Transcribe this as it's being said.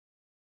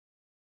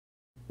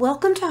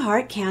Welcome to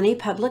Hart County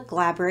Public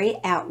Library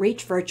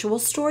Outreach Virtual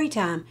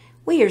Storytime.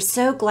 We are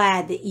so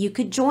glad that you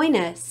could join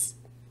us.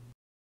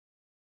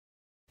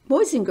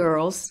 Boys and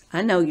girls,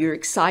 I know you're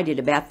excited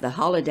about the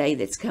holiday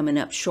that's coming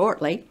up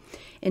shortly,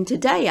 and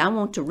today I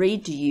want to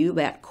read to you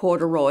about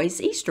Corduroy's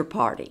Easter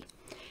Party.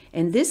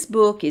 And this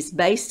book is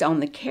based on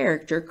the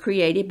character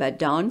created by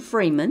Don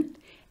Freeman,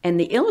 and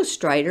the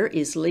illustrator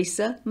is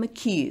Lisa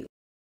McCue.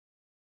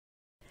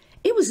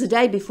 It was the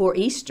day before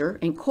Easter,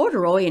 and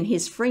Corduroy and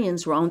his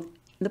friends were on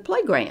the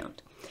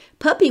playground.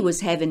 Puppy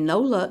was having no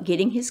luck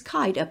getting his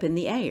kite up in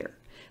the air,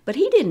 but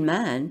he didn't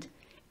mind.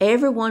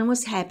 Everyone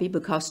was happy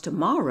because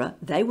tomorrow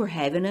they were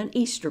having an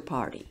Easter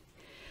party.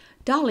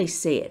 Dolly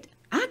said,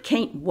 "I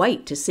can't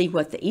wait to see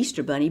what the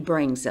Easter Bunny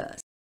brings us."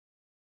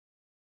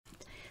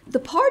 The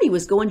party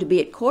was going to be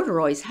at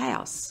Corduroy's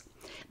house.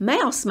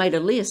 Mouse made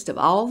a list of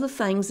all the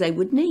things they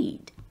would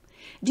need.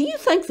 "Do you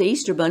think the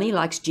Easter Bunny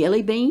likes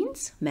jelly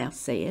beans?" Mouse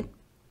said.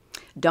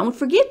 "Don't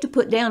forget to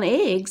put down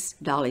eggs,"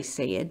 Dolly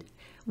said.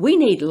 "We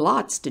need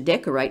lots to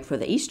decorate for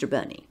the Easter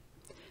Bunny."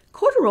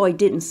 Corduroy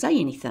didn't say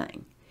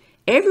anything.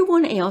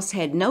 Everyone else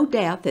had no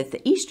doubt that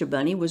the Easter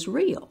Bunny was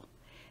real.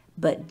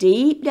 But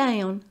deep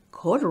down,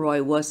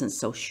 Corduroy wasn't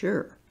so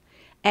sure.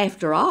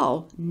 After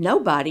all,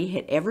 nobody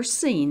had ever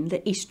seen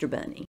the Easter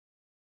Bunny.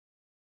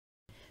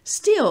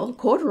 Still,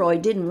 Corduroy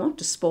didn't want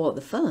to spoil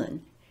the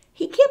fun.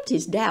 He kept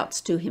his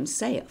doubts to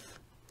himself.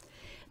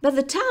 By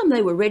the time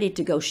they were ready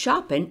to go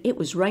shopping, it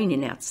was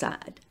raining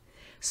outside.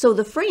 So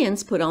the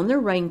friends put on their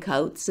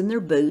raincoats and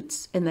their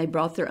boots, and they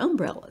brought their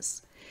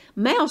umbrellas.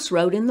 Mouse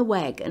rode in the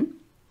wagon.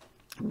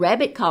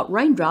 Rabbit caught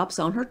raindrops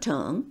on her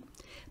tongue.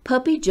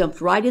 Puppy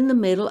jumped right in the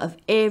middle of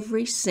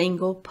every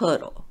single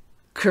puddle.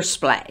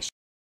 Kersplash!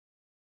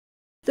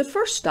 The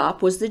first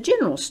stop was the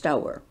general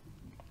store.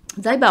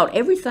 They bought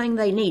everything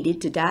they needed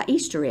to dye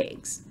Easter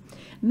eggs.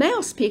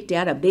 Mouse picked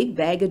out a big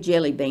bag of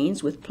jelly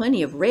beans with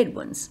plenty of red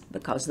ones,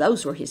 because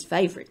those were his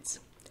favorites.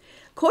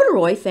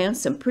 Corduroy found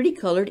some pretty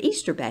colored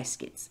Easter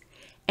baskets,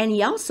 and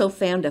he also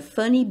found a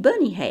funny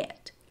bunny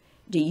hat.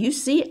 Do you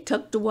see it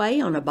tucked away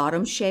on a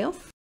bottom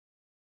shelf?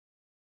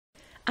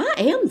 "I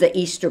am the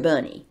Easter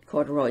Bunny,"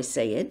 Corduroy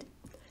said.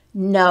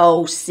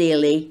 "No,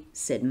 silly,"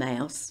 said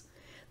Mouse.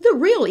 "The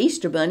real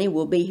Easter Bunny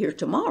will be here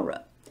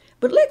tomorrow,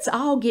 but let's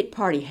all get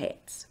party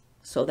hats."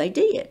 So they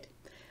did.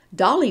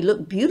 Dolly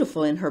looked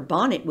beautiful in her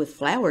bonnet with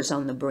flowers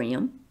on the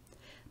brim.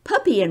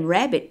 Puppy and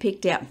Rabbit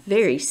picked out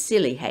very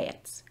silly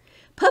hats.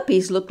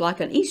 Puppy's looked like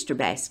an Easter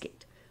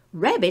basket.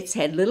 Rabbit's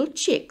had little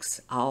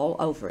chicks all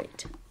over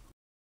it.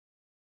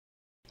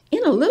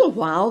 In a little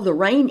while, the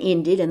rain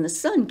ended and the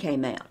sun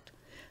came out.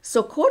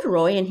 So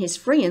Corduroy and his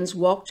friends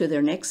walked to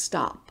their next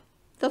stop,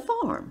 the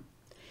farm.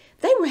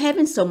 They were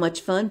having so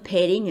much fun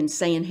petting and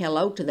saying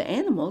hello to the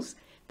animals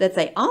that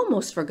they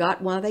almost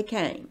forgot why they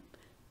came,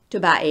 to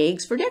buy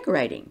eggs for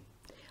decorating.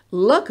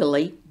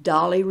 Luckily,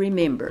 Dolly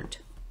remembered.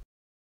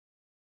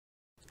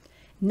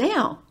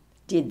 Now,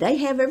 did they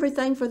have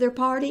everything for their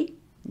party?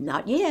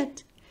 Not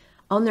yet.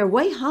 On their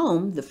way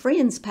home, the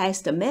friends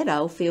passed a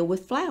meadow filled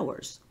with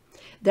flowers.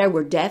 There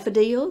were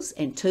daffodils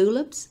and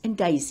tulips and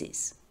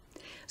daisies.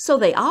 So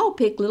they all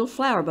picked little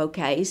flower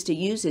bouquets to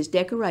use as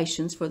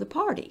decorations for the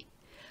party.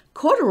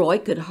 Corduroy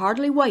could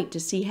hardly wait to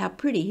see how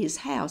pretty his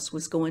house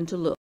was going to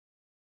look.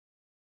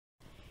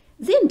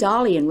 Then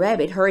Dolly and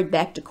Rabbit hurried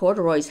back to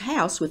Corduroy's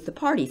house with the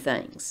party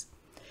things.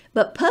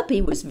 But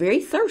Puppy was very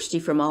thirsty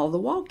from all the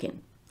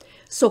walking.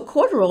 So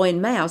Corduroy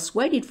and Mouse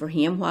waited for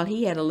him while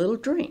he had a little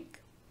drink.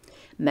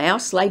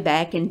 Mouse lay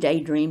back and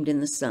daydreamed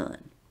in the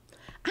sun.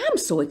 "I'm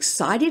so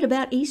excited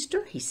about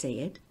Easter," he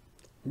said.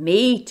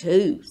 "Me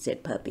too,"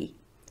 said Puppy.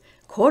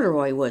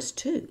 Corduroy was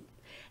too.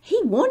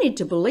 He wanted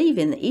to believe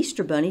in the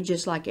Easter Bunny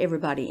just like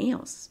everybody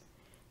else.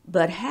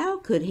 But how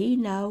could he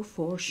know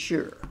for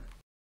sure?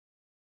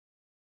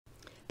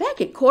 Back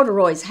at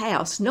Corduroy's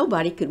house,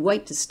 nobody could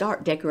wait to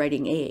start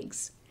decorating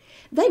eggs.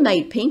 They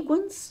made pink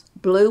ones,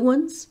 blue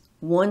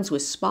ones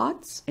with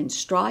spots and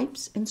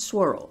stripes and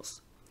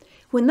swirls.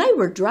 When they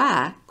were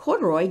dry,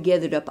 Corduroy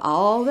gathered up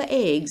all the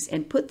eggs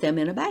and put them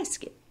in a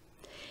basket.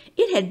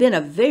 It had been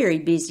a very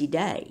busy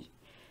day,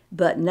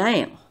 but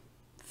now,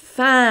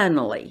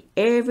 finally,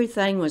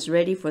 everything was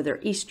ready for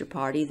their Easter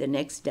party the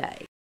next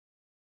day.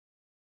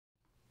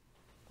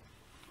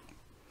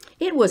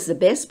 It was the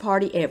best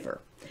party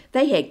ever.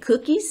 They had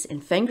cookies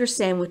and finger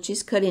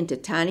sandwiches cut into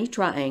tiny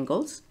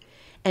triangles,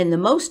 and the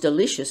most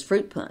delicious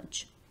fruit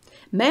punch.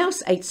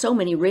 Mouse ate so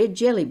many red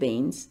jelly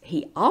beans,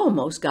 he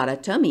almost got a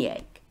tummy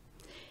ache.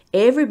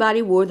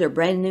 Everybody wore their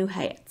brand new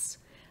hats.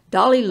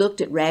 Dolly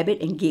looked at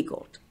Rabbit and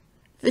giggled.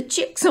 "The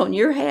chicks on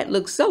your hat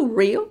look so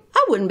real,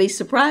 I wouldn't be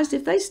surprised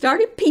if they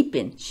started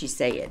peeping," she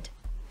said.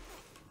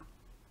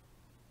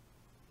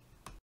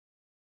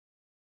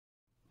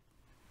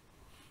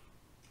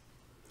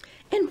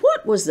 And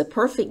what was the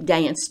perfect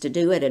dance to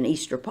do at an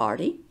Easter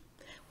party?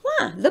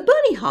 Why, the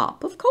bunny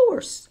hop, of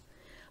course.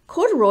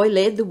 Corduroy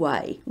led the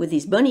way, with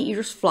his bunny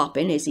ears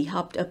flopping as he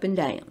hopped up and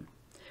down.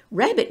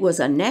 Rabbit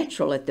was a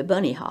natural at the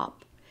bunny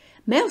hop.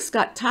 Mouse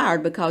got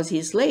tired because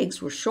his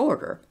legs were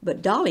shorter,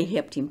 but Dolly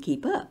helped him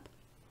keep up.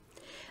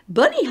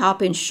 "Bunny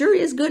hopping sure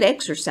is good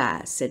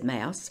exercise," said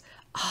Mouse,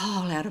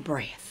 all out of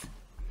breath.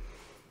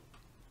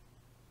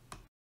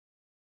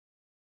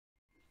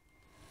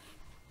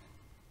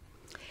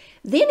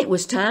 Then it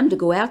was time to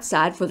go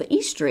outside for the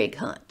Easter egg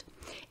hunt.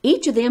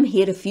 Each of them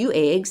hid a few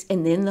eggs,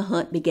 and then the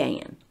hunt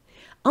began.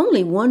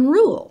 "Only one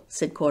rule,"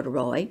 said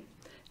Corduroy.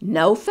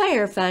 "No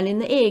fair finding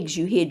the eggs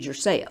you hid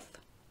yourself."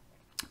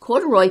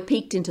 Corduroy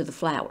peeked into the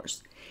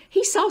flowers.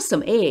 He saw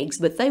some eggs,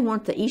 but they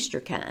weren't the Easter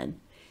kind.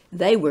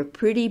 They were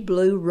pretty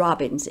blue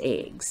robin's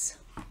eggs.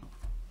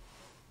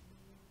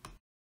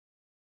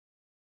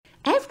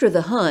 After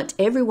the hunt,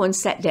 everyone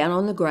sat down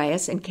on the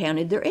grass and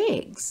counted their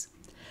eggs.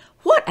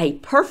 "What a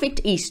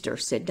perfect Easter,"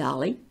 said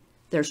Dolly.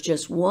 "There's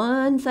just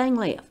one thing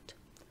left."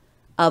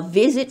 "A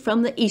visit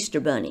from the Easter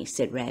Bunny,"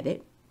 said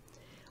Rabbit.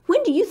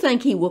 "When do you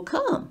think he will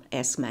come?"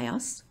 asked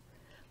Mouse.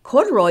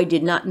 Corduroy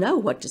did not know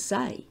what to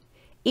say.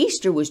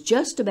 Easter was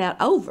just about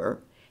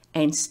over,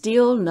 and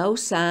still no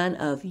sign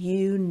of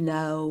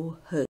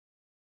you-know-who.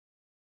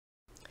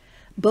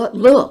 But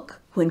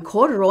look, when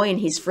Corduroy and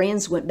his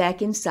friends went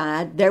back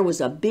inside, there was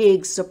a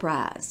big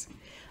surprise.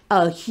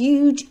 A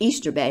huge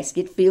Easter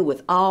basket filled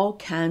with all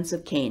kinds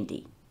of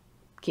candy.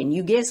 Can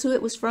you guess who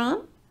it was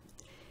from?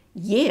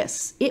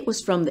 Yes, it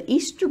was from the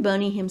Easter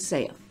Bunny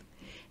himself.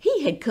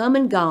 He had come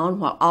and gone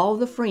while all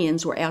the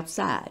friends were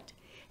outside,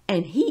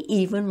 and he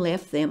even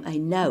left them a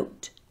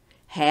note.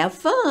 "Have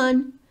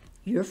fun!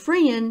 Your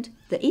friend,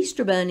 the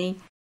Easter Bunny."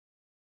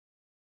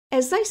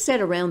 As they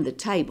sat around the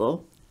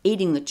table,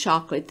 eating the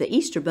chocolate the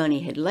Easter Bunny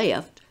had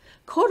left,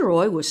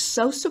 Corduroy was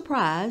so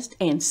surprised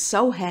and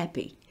so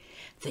happy.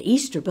 "The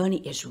Easter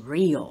Bunny is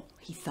real,"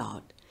 he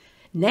thought.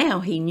 Now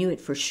he knew it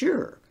for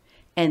sure,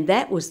 and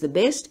that was the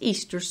best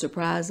Easter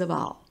surprise of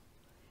all.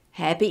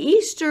 Happy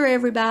Easter,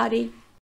 everybody!